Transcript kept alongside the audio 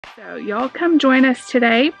So y'all come join us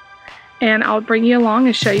today and I'll bring you along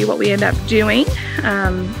and show you what we end up doing.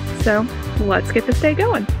 So let's get this day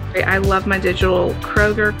going. I love my digital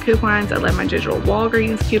Kroger coupons. I love my digital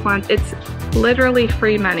Walgreens coupons. It's literally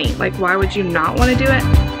free money. Like, why would you not want to do it?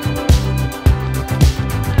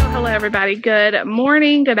 Hello everybody. Good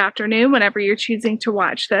morning, good afternoon, whenever you're choosing to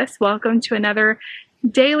watch this. Welcome to another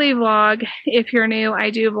daily vlog. If you're new, I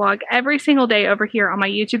do vlog every single day over here on my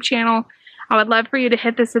YouTube channel. I would love for you to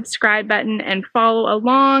hit the subscribe button and follow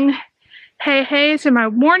along. Hey to my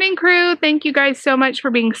morning crew. Thank you guys so much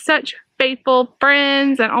for being such faithful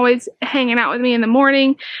friends and always hanging out with me in the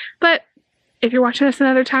morning. But if you're watching us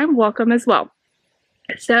another time, welcome as well.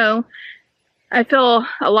 So I feel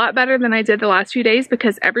a lot better than I did the last few days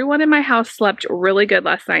because everyone in my house slept really good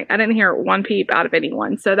last night. I didn't hear one peep out of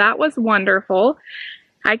anyone. So that was wonderful.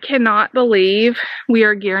 I cannot believe we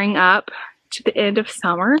are gearing up to the end of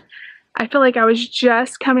summer. I feel like I was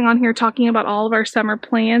just coming on here talking about all of our summer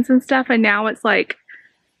plans and stuff, and now it's like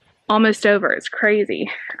almost over. It's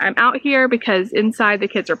crazy. I'm out here because inside the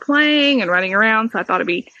kids are playing and running around, so I thought it'd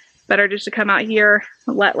be better just to come out here,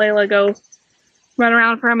 let Layla go run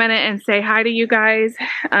around for a minute and say hi to you guys.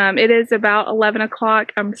 It is about 11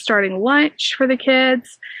 o'clock. I'm starting lunch for the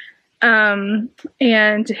kids and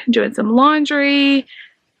doing some laundry.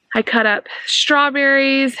 I cut up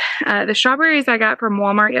strawberries. The strawberries I got from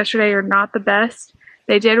Walmart yesterday are not the best.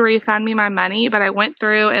 They did refund me my money, but I went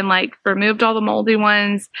through and like removed all the moldy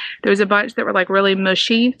ones. There was a bunch that were like really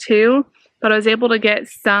mushy too, but I was able to get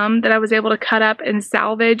some that I was able to cut up and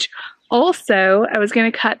salvage. Also, I was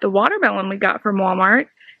going to cut the watermelon we got from Walmart,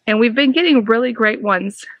 and we've been getting really great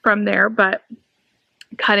ones from there, but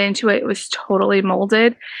cut into it, it was totally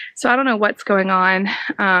molded. So I don't know what's going on.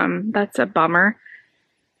 That's a bummer.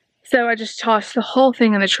 So I just tossed the whole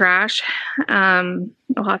thing in the trash.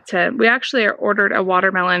 We actually ordered a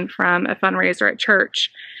watermelon from a fundraiser at church.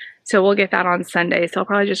 So we'll get that on Sunday. So I'll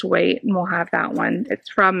probably just wait and we'll have that one. It's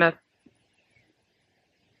from a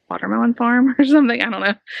watermelon farm or something. I don't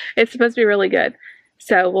know. It's supposed to be really good.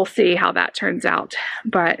 So we'll see how that turns out.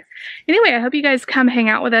 But anyway, I hope you guys come hang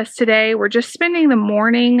out with us today. We're just spending the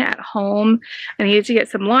morning at home. I needed to get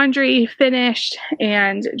some laundry finished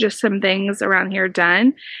and just some things around here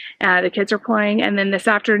done. The kids are playing. And then this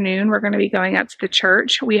afternoon, we're going to be going up to the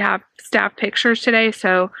church. We have staff pictures today,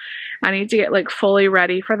 so I need to get like fully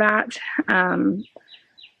ready for that. I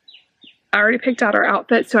already picked out our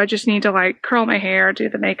outfit, so I just need to like curl my hair, do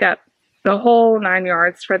the makeup, the whole 9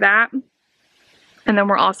 yards for that. And then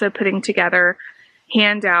we're also putting together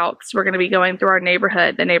handouts. We're going to be going through our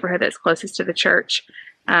neighborhood, the neighborhood that's closest to the church,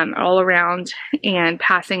 all around, and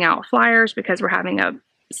passing out flyers because we're having a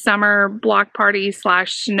summer block party /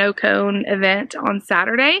 snow cone event on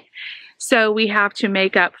Saturday. So we have to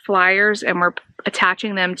make up flyers and we're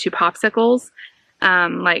attaching them to popsicles,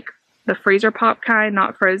 like the freezer pop kind,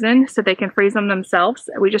 not frozen, so they can freeze them themselves.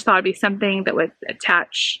 We just thought it'd be something that would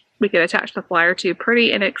we could attach the flyer to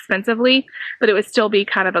pretty inexpensively, but it would still be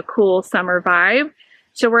kind of a cool summer vibe.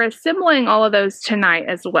 So we're assembling all of those tonight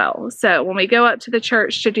as well. So when we go up to the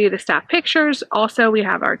church to do the staff pictures, also we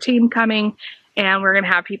have our team coming and we're going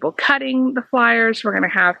to have people cutting the flyers. We're going to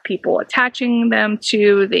have people attaching them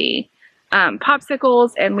to the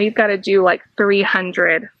popsicles, and we've got to do like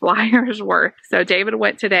 300 flyers worth. So David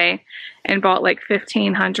went today and bought like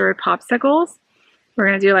 1,500 popsicles. We're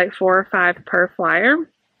going to do like 4 or 5 per flyer.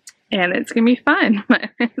 And it's going to be fun.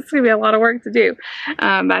 It's going to be a lot of work to do.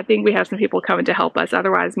 But I think we have some people coming to help us.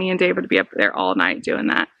 Otherwise, me and David would be up there all night doing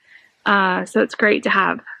that. So it's great to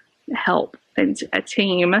have help and a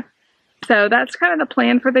team. So that's kind of the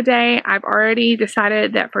plan for the day. I've already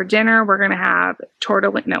decided that for dinner, we're going to have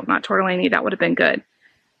not tortellini. That would have been good.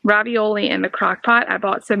 Ravioli in the crock pot. I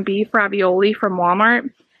bought some beef ravioli from Walmart.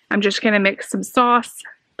 I'm just going to mix some sauce,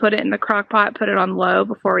 put it in the crock pot, put it on low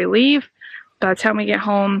before we leave. By the time we get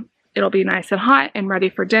home, it'll be nice and hot and ready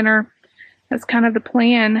for dinner. That's kind of the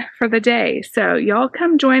plan for the day. So y'all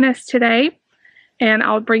come join us today and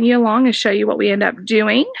I'll bring you along and show you what we end up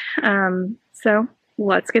doing. So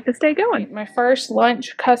let's get this day going. My first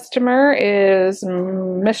lunch customer is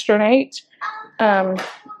Mr. Nate.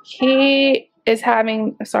 He is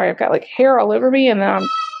having, sorry, I've got like hair all over me and then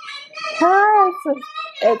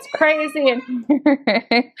it's crazy in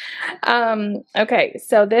here. Okay,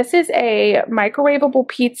 so this is a microwavable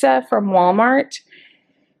pizza from Walmart.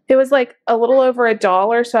 It was like a little over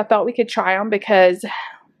 $1, so I thought we could try them because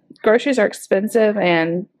groceries are expensive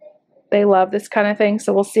and they love this kind of thing.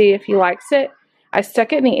 So we'll see if he likes it. I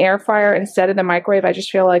stuck it in the air fryer instead of the microwave. I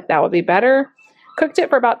just feel like that would be better. Cooked it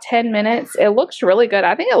for about 10 minutes. It looks really good.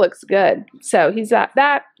 I think it looks good. So he's got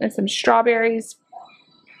that and some strawberries.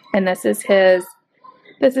 And this is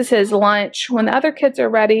his lunch. When the other kids are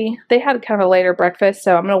ready, they had kind of a later breakfast,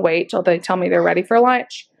 so I'm going to wait till they tell me they're ready for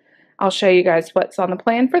lunch. I'll show you guys what's on the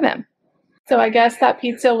plan for them. So I guess that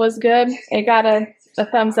pizza was good. It got a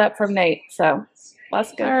thumbs up from Nate, so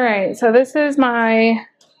that's good. All right, so this is my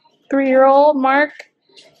 3-year-old Mark.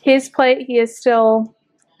 His plate, he is still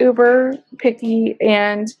uber picky,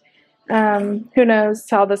 and who knows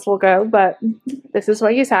how this will go, but this is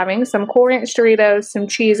what he's having. Some Cool Ranch Doritos, some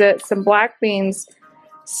Cheez-Its, some black beans,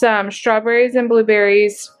 some strawberries and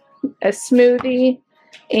blueberries, a smoothie,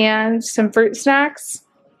 and some fruit snacks.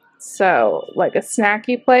 So, like a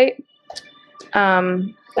snacky plate.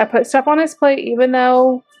 I put stuff on his plate even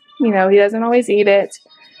though, you know, he doesn't always eat it,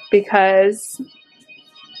 because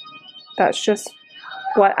that's just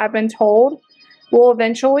what I've been told will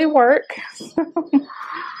eventually work.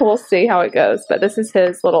 We'll see how it goes, but this is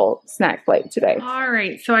his little snack plate today. All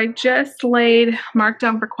right, so I just laid Mark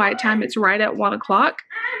down for quiet time. It's right at 1 o'clock.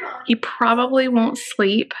 He probably won't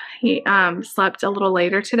sleep. He slept a little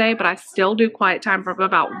later today, but I still do quiet time from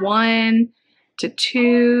about 1 to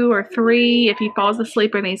 2 or 3. If he falls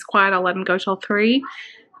asleep and he's quiet, I'll let him go till 3.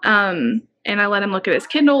 And I let him look at his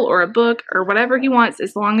Kindle or a book or whatever he wants,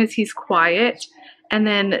 as long as he's quiet. And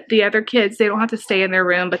then the other kids, they don't have to stay in their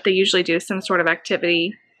room, but they usually do some sort of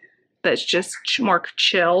activity that's just more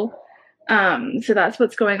chill. So that's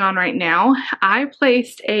what's going on right now. I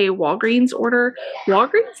placed a Walgreens order.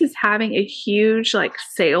 Walgreens is having a huge like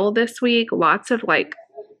sale this week. Lots of like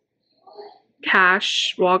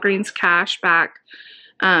Walgreens cash back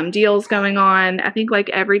deals going on. I think like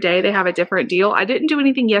every day they have a different deal. I didn't do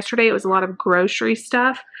anything yesterday. It was a lot of grocery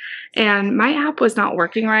stuff, and my app was not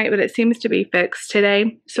working right, but it seems to be fixed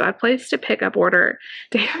today. So I placed a pickup order.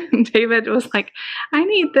 David was like, I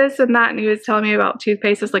need this and that, and he was telling me about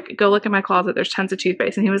toothpaste. I was like, go look in my closet, there's tons of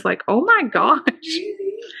toothpaste. And he was like, oh my gosh.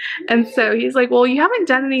 And so he's like, well, you haven't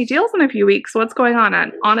done any deals in a few weeks, what's going on?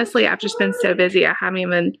 And honestly, I've just been so busy, I haven't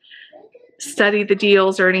even studied the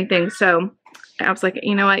deals or anything. So I was like,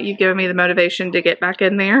 you know what, you've given me the motivation to get back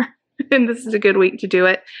in there, and this is a good week to do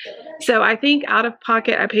it. So I think out of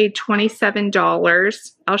pocket, I paid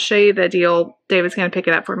 $27. I'll show you the deal. David's going to pick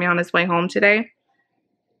it up for me on his way home today.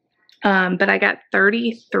 But I got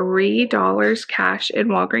 $33 cash in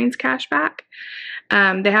Walgreens cash back.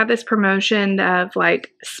 They have this promotion of like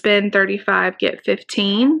spend 35, get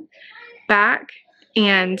 15 back.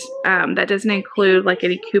 And that doesn't include like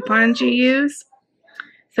any coupons you use.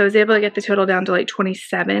 So I was able to get the total down to like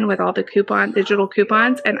 27 with all the digital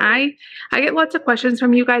coupons. And I get lots of questions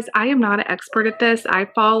from you guys. I am not an expert at this. I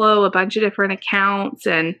follow a bunch of different accounts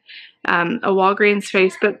and a Walgreens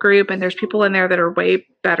Facebook group, and there's people in there that are way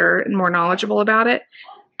better and more knowledgeable about it.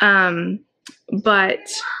 But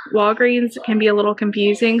Walgreens can be a little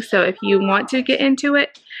confusing. So if you want to get into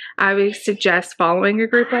it, I would suggest following a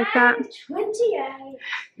group like that.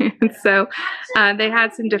 So they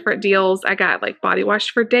had some different deals. I got like body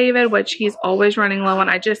wash for David, which he's always running low on.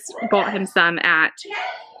 I just bought him some at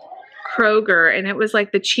Kroger, and it was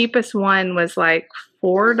like the cheapest one was like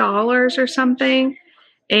 $4 or something.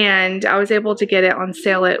 And I was able to get it on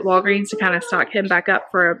sale at Walgreens to kind of stock him back up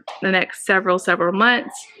for the next several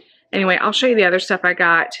months. Anyway, I'll show you the other stuff I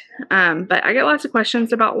got. But I get lots of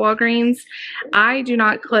questions about Walgreens. I do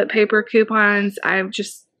not clip paper coupons. I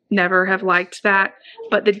just never have liked that.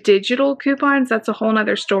 But the digital coupons, that's a whole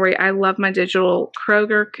nother story. I love my digital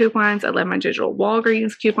Kroger coupons. I love my digital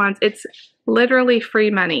Walgreens coupons. It's literally free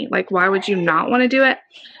money. Like, why would you not want to do it?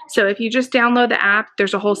 So if you just download the app,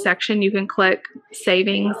 there's a whole section you can click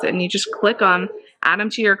savings, and you just click on, add them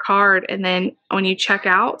to your card, and then when you check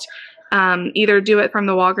out, either do it from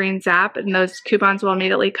the Walgreens app and those coupons will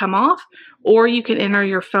immediately come off, or you can enter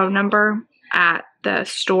your phone number at the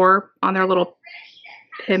store on their little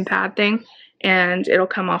pin pad thing and it'll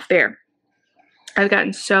come off there. I've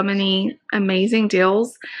gotten so many amazing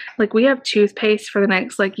deals. Like, we have toothpaste for the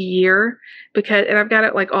next like year and I've got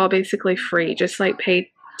it like all basically free, just like paid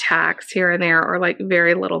tax here and there, or like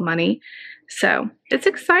very little money. So it's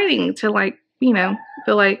exciting to like, you know,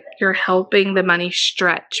 feel like you're helping the money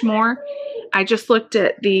stretch more. I just looked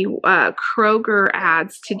at the Kroger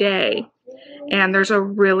ads today, and there's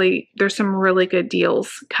some really good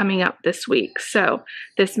deals coming up this week. So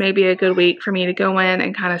this may be a good week for me to go in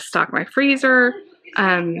and kind of stock my freezer,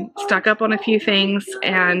 stock up on a few things,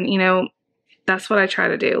 and you know, that's what I try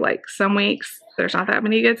to do. Like, some weeks there's not that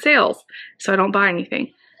many good sales, so I don't buy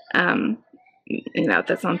anything. You know,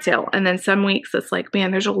 that's on sale. And then some weeks it's like,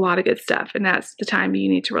 man, there's a lot of good stuff, and that's the time you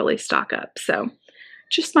need to really stock up. So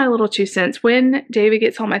just my little 2 cents. When David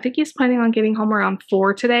gets home, I think he's planning on getting home around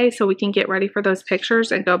 4 today, so we can get ready for those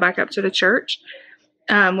pictures and go back up to the church.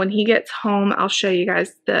 When he gets home, I'll show you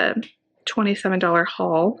guys the $27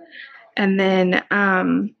 haul, and then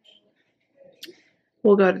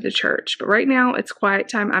we'll go to the church. But right now it's quiet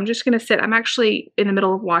time. I'm just going to sit. I'm actually in the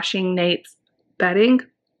middle of washing Nate's bedding.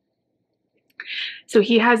 So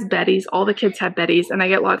he has Beddies. All the kids have Beddies, and I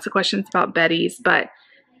get lots of questions about Beddies, but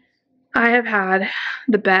I have had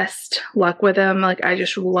the best luck with them. Like, I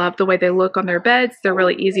just love the way they look on their beds. They're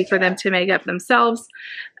really easy for them to make up themselves.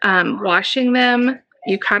 Washing them,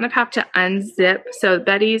 you kind of have to unzip. So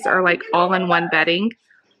Beddies are like all-in-one bedding.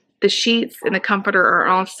 The sheets and the comforter are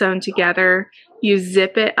all sewn together. You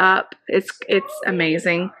zip it up. It's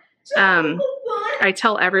amazing. I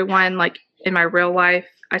tell everyone, like in my real life,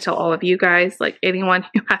 I tell all of you guys, like anyone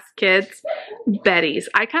who has kids, Beddies.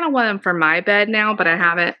 I kind of want them for my bed now, but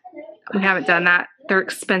we haven't done that. They're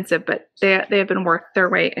expensive, but they have been worth their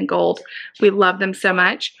weight in gold. We love them so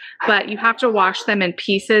much, but you have to wash them in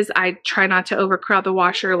pieces. I try not to overcrowd the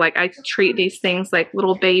washer. Like, I treat these things like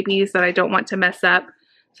little babies that I don't want to mess up.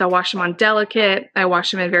 So I wash them on delicate. I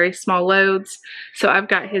wash them in very small loads. So I've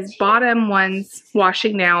got his bottom ones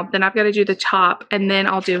washing now. Then I've got to do the top, and then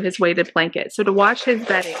I'll do his weighted blanket. So to wash his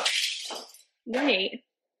bedding. Wait.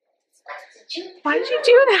 Why did you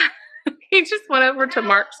do that? He just went over to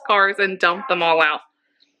Mark's cars and dumped them all out.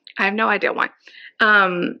 I have no idea why.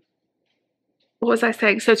 What was I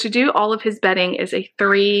saying? So to do all of his bedding is a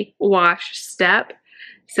 3-wash step.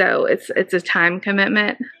 So it's a time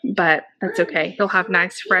commitment, but that's okay. He'll have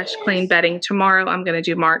nice, fresh, clean bedding. Tomorrow I'm going to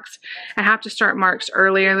do Mark's. I have to start Mark's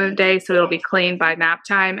earlier in the day so it'll be clean by nap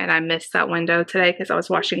time, and I missed that window today because I was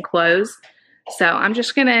washing clothes. So I'm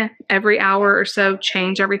just going to, every hour or so,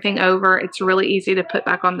 change everything over. It's really easy to put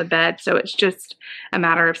back on the bed, so it's just a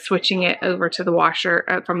matter of switching it over to the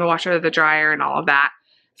washer, from the washer to the dryer and all of that.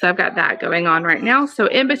 So I've got that going on right now. So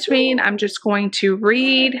in between, I'm just going to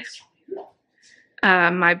read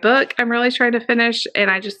my book. I'm really trying to finish,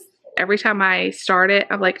 and every time I start it,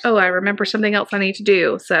 I'm like, oh, I remember something else I need to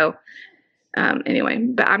do. So anyway,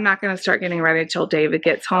 but I'm not going to start getting ready until David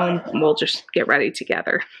gets home. We'll just get ready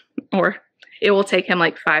together, or it will take him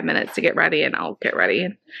like 5 minutes to get ready, and I'll get ready,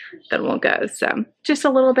 and then we'll go. So just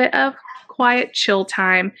a little bit of quiet, chill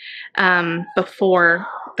time before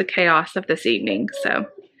the chaos of this evening. So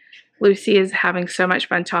Lucy is having so much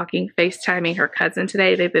fun FaceTiming her cousin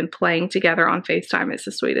today. They've been playing together on FaceTime. It's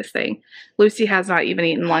the sweetest thing. Lucy has not even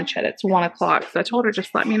eaten lunch yet. It's 1 o'clock. So I told her,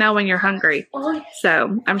 just let me know when you're hungry.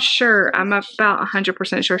 So I'm about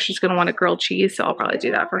 100% sure she's going to want a grilled cheese. So I'll probably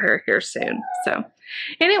do that for her here soon. So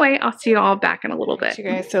anyway, I'll see you all back in a little bit. Okay,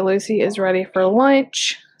 guys, so Lucy is ready for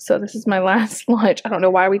lunch. So this is my last lunch. I don't know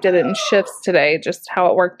why we did it in shifts today, just how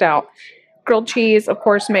it worked out. Grilled cheese, of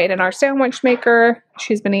course, made in our sandwich maker.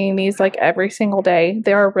 She's been eating these like every single day.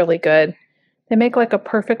 They are really good. They make like a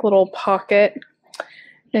perfect little pocket.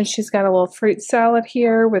 Then she's got a little fruit salad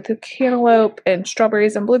here with a cantaloupe and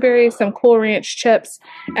strawberries and blueberries, some Cool Ranch chips,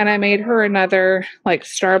 and I made her another like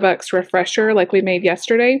Starbucks refresher like we made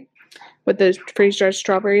yesterday with the freeze-dried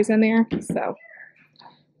strawberries in there. So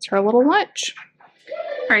it's her little lunch.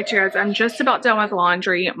 All right, you guys, I'm just about done with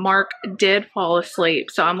laundry. Mark did fall asleep,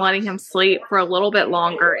 so I'm letting him sleep for a little bit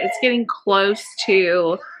longer. It's getting close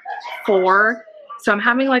to 4, so I'm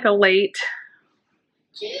having like a late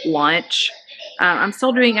lunch. I'm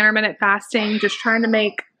still doing intermittent fasting, just trying to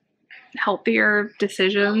make healthier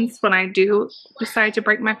decisions when I do decide to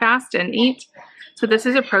break my fast and eat. So this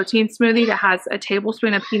is a protein smoothie that has a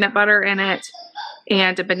tablespoon of peanut butter in it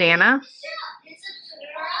and a banana.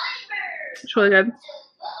 It's really good.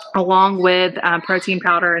 Along with protein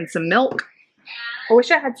powder and some milk. I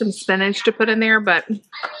wish I had some spinach to put in there, but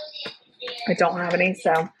I don't have any,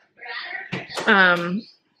 so I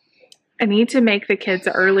need to make the kids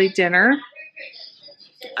an early dinner.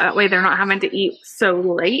 That way they're not having to eat so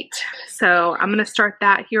late. So I'm going to start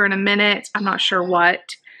that here in a minute. I'm not sure what.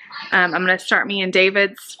 I'm going to start me and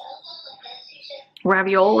David's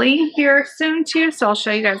ravioli here soon too, so I'll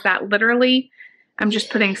show you guys that. Literally, I'm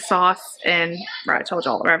just putting sauce and, I told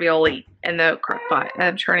y'all, ravioli in the crock pot.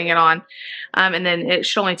 I'm turning it on. And then it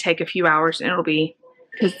should only take a few hours, and it'll be,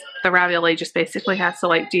 because the ravioli just basically has to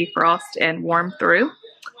like defrost and warm through.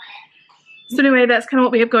 So anyway, that's kind of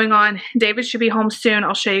what we have going on. David should be home soon.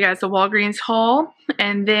 I'll show you guys the Walgreens haul,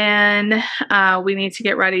 and then we need to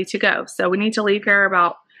get ready to go. So we need to leave here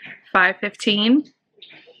about 5:15.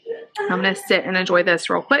 I'm going to sit and enjoy this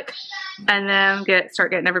real quick, and then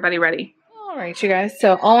start getting everybody ready. All right, you guys,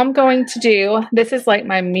 so all I'm going to do, this is like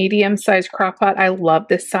my medium-sized crock pot. I love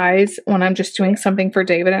this size when I'm just doing something for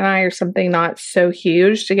David and I, or something not so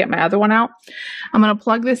huge to get my other one out. I'm going to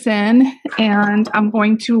plug this in, and I'm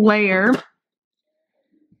going to layer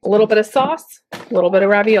a little bit of sauce, a little bit of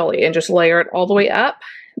ravioli, and just layer it all the way up.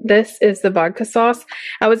 This is the vodka sauce.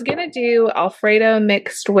 I was going to do Alfredo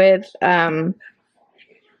mixed with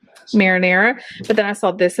marinara, but then I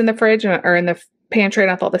saw this in the fridge or in the pantry,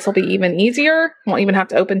 and I thought this will be even easier. Won't even have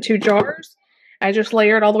to open 2 jars. I just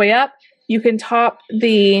layer it all the way up. You can top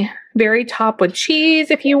the very top with cheese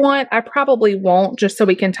if you want. I probably won't, just so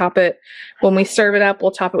we can top it when we serve it up.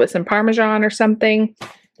 We'll top it with some Parmesan or something.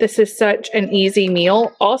 This is such an easy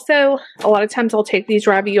meal. Also, a lot of times I'll take these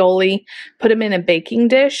ravioli, put them in a baking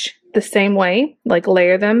dish the same way, like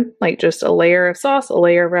layer them, like just a layer of sauce, a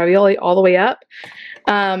layer of ravioli all the way up.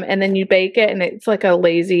 And then you bake it, and it's like a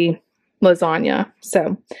lazy lasagna.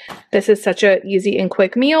 So this is such an easy and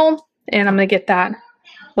quick meal, and I'm going to get that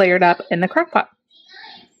layered up in the crock pot.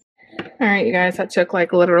 All right, you guys, that took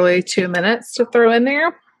like literally 2 minutes to throw in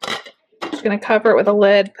there. Just going to cover it with a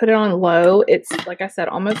lid, put it on low. It's, like I said,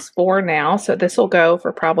 almost 4 now, so this will go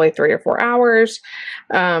for probably 3 or 4 hours.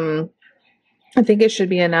 I think it should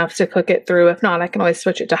be enough to cook it through. If not, I can always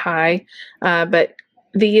switch it to high. But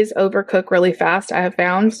these overcook really fast, I have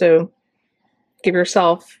found, so give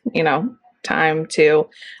yourself, you know, time to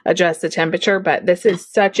adjust the temperature. But this is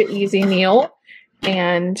such an easy meal.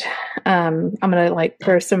 And I'm going to like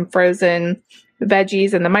throw some frozen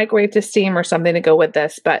veggies in the microwave to steam or something to go with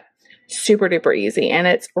this, but super duper easy, and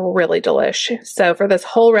it's really delish. So for this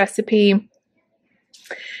whole recipe,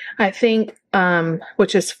 I think,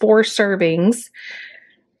 which is 4 servings,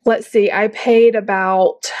 let's see, I paid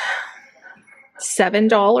about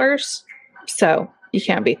 $7. So you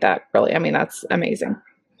can't beat that, really. I mean, that's amazing.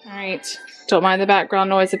 All right. Don't mind the background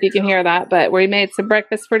noise if you can hear that, but we made some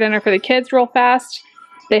breakfast for dinner for the kids real fast.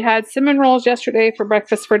 They had cinnamon rolls yesterday for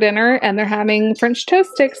breakfast for dinner, and they're having French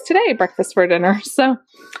toast sticks today, breakfast for dinner. So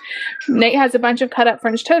Nate has a bunch of cut up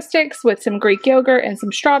French toast sticks with some Greek yogurt and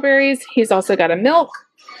some strawberries. He's also got a milk.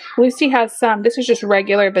 Lucy has some, this is just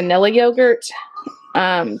regular vanilla yogurt,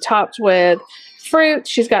 topped with fruit.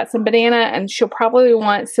 She's got some banana, and she'll probably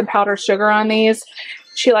want some powdered sugar on these.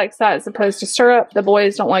 She likes that as opposed to syrup. The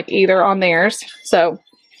boys don't like either on theirs, so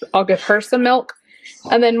I'll give her some milk.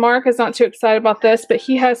 And then Mark is not too excited about this, but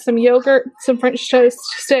he has some yogurt, some French toast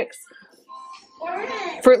sticks,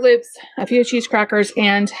 Fruit Loops, a few cheese crackers,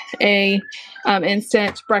 and a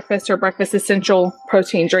instant breakfast or breakfast essential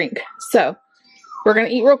protein drink. So we're going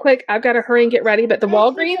to eat real quick. I've got to hurry and get ready, but the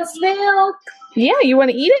Walgreens milk. Yeah, you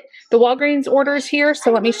want to eat it? The Walgreens order is here,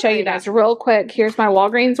 so let me show you that real quick. Here's my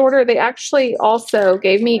Walgreens order. They actually also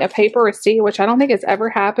gave me a paper receipt, which I don't think has ever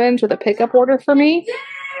happened with a pickup order for me,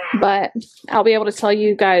 but I'll be able to tell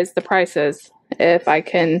you guys the prices if I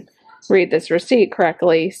can read this receipt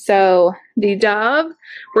correctly. So the Dove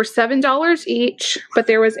were $7 each, but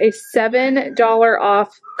there was a $7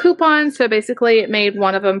 off coupon, so basically it made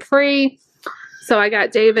one of them free. So I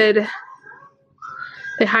got David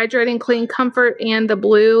the Hydrating Clean Comfort and the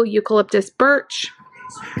blue Eucalyptus Birch.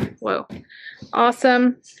 Whoa.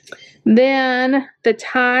 Awesome. Then the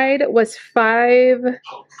Tide was I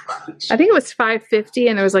think it was $5.50,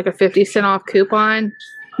 and there was like a 50-cent off coupon.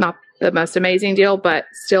 Not the most amazing deal, but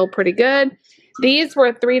still pretty good. These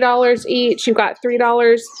were $3 each. You got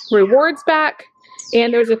 $3 rewards back,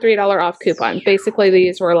 and there was a $3 off coupon. Basically,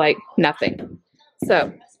 these were like nothing.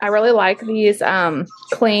 So I really like these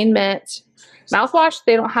Clean Mint mouthwash.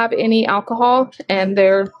 They don't have any alcohol, and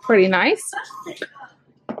they're pretty nice.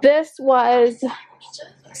 This was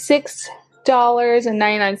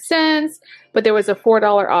 $6.99, but there was a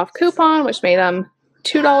 $4 off coupon, which made them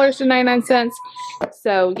 $2.99.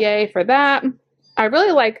 So yay for that. I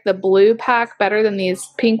really like the blue pack better than these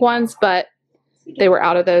pink ones, but they were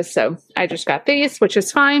out of those, so I just got these, which is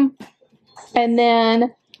fine. And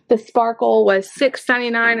then the Sparkle was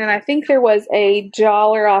 $6.99, and I think there was a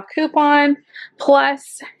 $1 off coupon.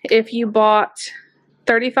 Plus, if you bought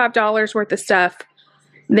 $35 worth of stuff,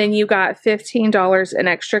 then you got $15 in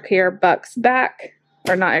extra care bucks back.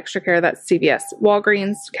 Or not extra care, that's CVS.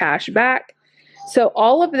 Walgreens cash back. So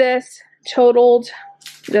all of this totaled,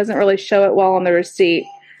 it doesn't really show it well on the receipt.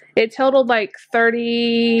 It totaled like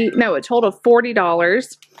it totaled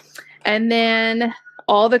 $40. And then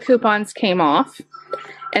all the coupons came off.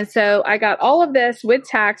 And so I got all of this with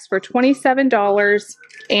tax for $27,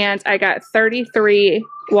 and I got 33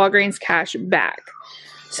 Walgreens cash back.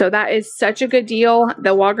 So that is such a good deal.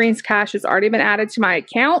 The Walgreens cash has already been added to my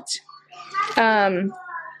account.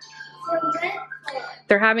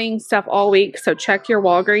 They're having stuff all week, so check your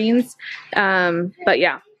Walgreens. But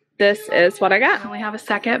yeah, this is what I got. I only have a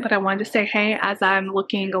second, but I wanted to say hey as I'm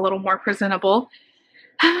looking a little more presentable.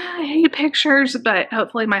 I hate pictures, but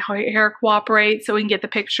hopefully my hair cooperates so we can get the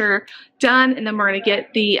picture done, and then we're going to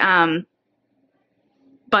get the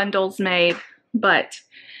bundles made, but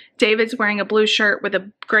David's wearing a blue shirt with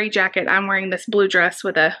a gray jacket. I'm wearing this blue dress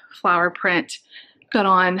with a flower print. Got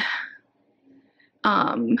on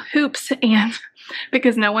hoops, and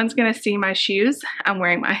because no one's gonna see my shoes, I'm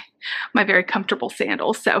wearing my very comfortable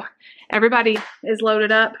sandals. So everybody is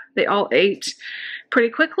loaded up. They all ate pretty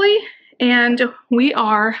quickly, and we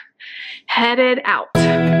are headed out.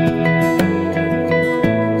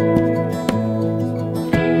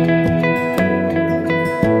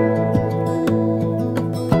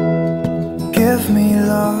 Give me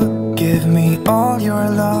love, give me all your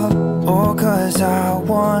love, oh, 'cause I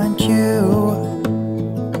want you.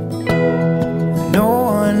 No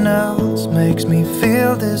one else makes me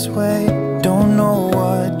feel this way, don't know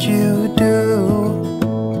what you do.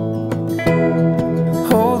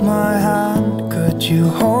 Hold my hand, could you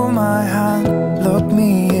hold my hand, look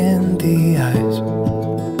me in the eyes.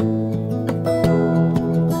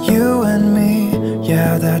 You and me,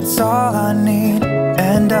 yeah, that's all I need,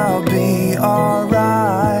 and I'll be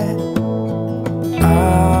alright.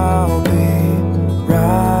 I'll be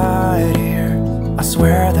right here, I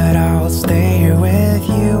swear that I'll stay here with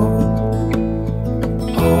you.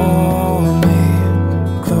 Hold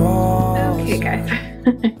me close. Okay, guys.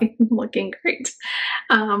 Looking great.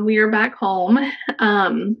 We are back home.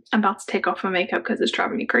 I'm about to take off my makeup because it's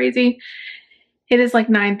driving me crazy. It is like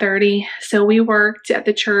 9:30, so we worked at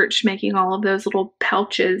the church making all of those little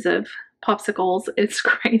pouches of popsicles. It's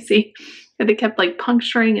crazy. And they kept like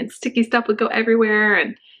puncturing, and sticky stuff would go everywhere.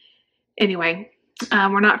 And anyway,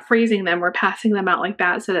 we're not freezing them. We're passing them out like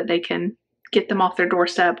that so that they can get them off their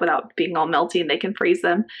doorstep without being all melty, and they can freeze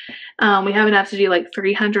them. We have enough to do like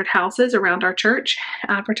 300 houses around our church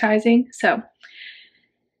advertising. So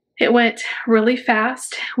it went really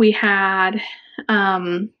fast. We had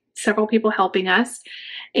several people helping us,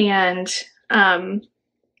 and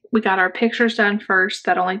we got our pictures done first.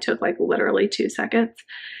 That only took like literally 2 seconds.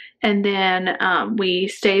 And then we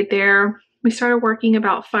stayed there. We started working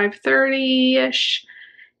about 5:30-ish,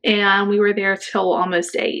 and we were there till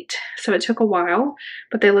almost 8. So it took a while,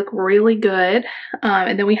 but they look really good.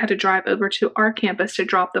 And then we had to drive over to our campus to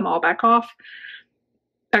drop them all back off.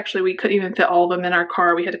 Actually, we couldn't even fit all of them in our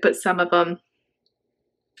car. We had to put some of them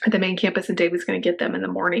at the main campus, and Dave was going to get them in the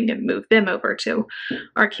morning and move them over to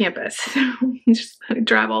our campus. So we just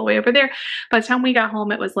drive all the way over there. By the time we got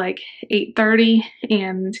home, it was like 8:30,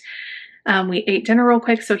 and we ate dinner real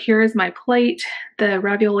quick. So here is my plate. The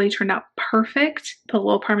ravioli turned out perfect. Put a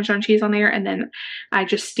little Parmesan cheese on there, and then I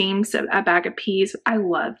just steamed a bag of peas. I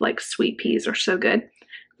love like sweet peas, are so good. A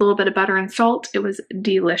little bit of butter and salt. It was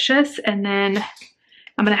delicious. And then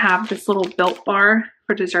I'm going to have this little Built bar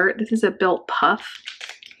for dessert. This is a Built Puff.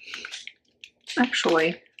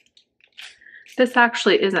 Actually, this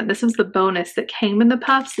actually isn't. This is the bonus that came in the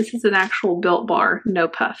puffs. This is an actual Built bar, no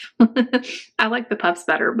puff. I like the puffs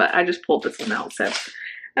better, but I just pulled this one out. So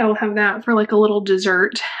I will have that for like a little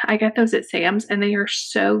dessert. I get those at Sam's, and they are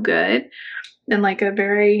so good. And like a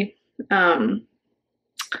very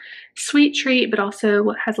sweet treat, but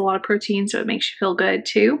also has a lot of protein, so it makes you feel good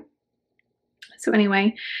too. So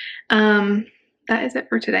anyway, that is it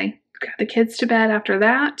for today. Got the kids to bed after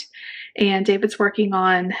that. And David's working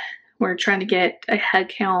on, we're trying to get a head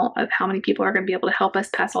count of how many people are going to be able to help us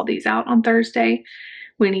pass all these out on Thursday.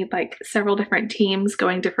 We need like several different teams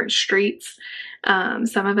going different streets.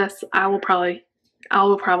 Some of us, I will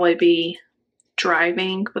probably be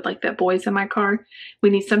driving with like the boys in my car. We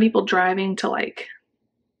need some people driving to like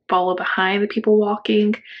follow behind the people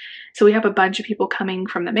walking. So we have a bunch of people coming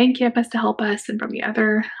from the main campus to help us, and from the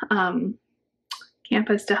other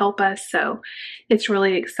campus to help us. So it's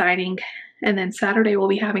really exciting. And then Saturday we'll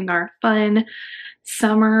be having our fun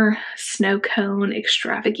summer snow cone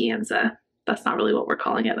extravaganza. That's not really what we're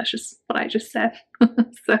calling it. That's just what I just said.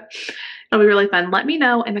 So it'll be really fun. Let me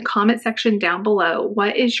know in the comment section down below,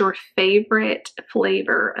 what is your favorite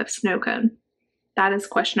flavor of snow cone? That is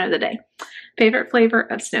question of the day. Favorite flavor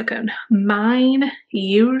of snow cone. Mine,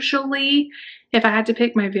 usually, if I had to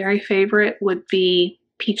pick, my very favorite would be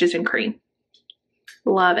peaches and cream.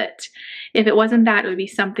 Love it. If it wasn't that, it would be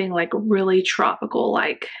something like really tropical,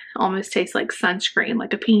 like almost tastes like sunscreen,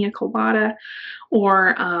 like a pina colada,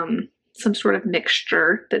 or some sort of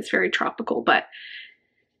mixture that's very tropical. But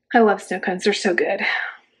I love snow cones. They're so good.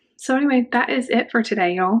 So anyway, that is it for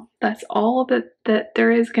today, y'all. That's all that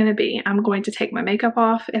there is going to be. I'm going to take my makeup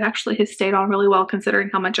off. It actually has stayed on really well considering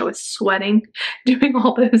how much I was sweating doing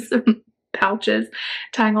all those pouches,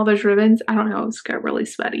 tying all those ribbons. I don't know, it was got really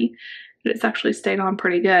sweaty, but it's actually stayed on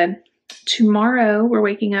pretty good. Tomorrow, we're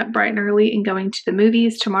waking up bright and early and going to the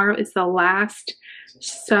movies. Tomorrow is the last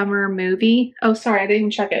summer movie. Oh, sorry, I didn't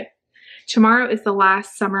even check it. Tomorrow is the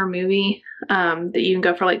last summer movie that you can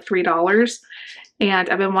go for like $3. And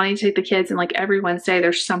I've been wanting to take the kids, and like every Wednesday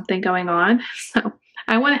there's something going on. So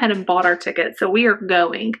I went ahead and bought our ticket. So we are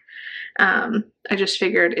going. I just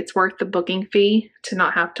figured it's worth the booking fee to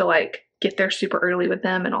not have to like get there super early with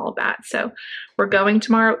them and all of that. So we're going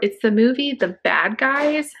tomorrow. It's the movie The Bad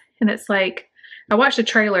Guys. And it's like, I watched the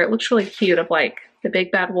trailer. It looks really cute of like the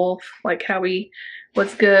big bad wolf, like how he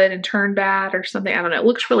was good and turned bad or something. I don't know. It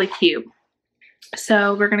looks really cute.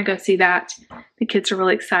 So we're going to go see that. The kids are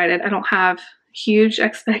really excited. I don't have huge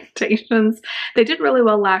expectations. They did really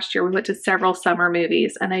well last year. We went to several summer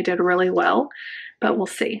movies and they did really well, but we'll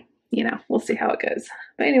see. You know, we'll see how it goes.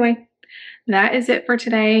 But anyway, that is it for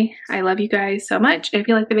today. I love you guys so much. If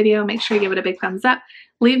you like the video, make sure you give it a big thumbs up.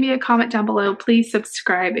 Leave me a comment down below. Please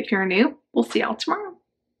subscribe if you're new. We'll see y'all tomorrow.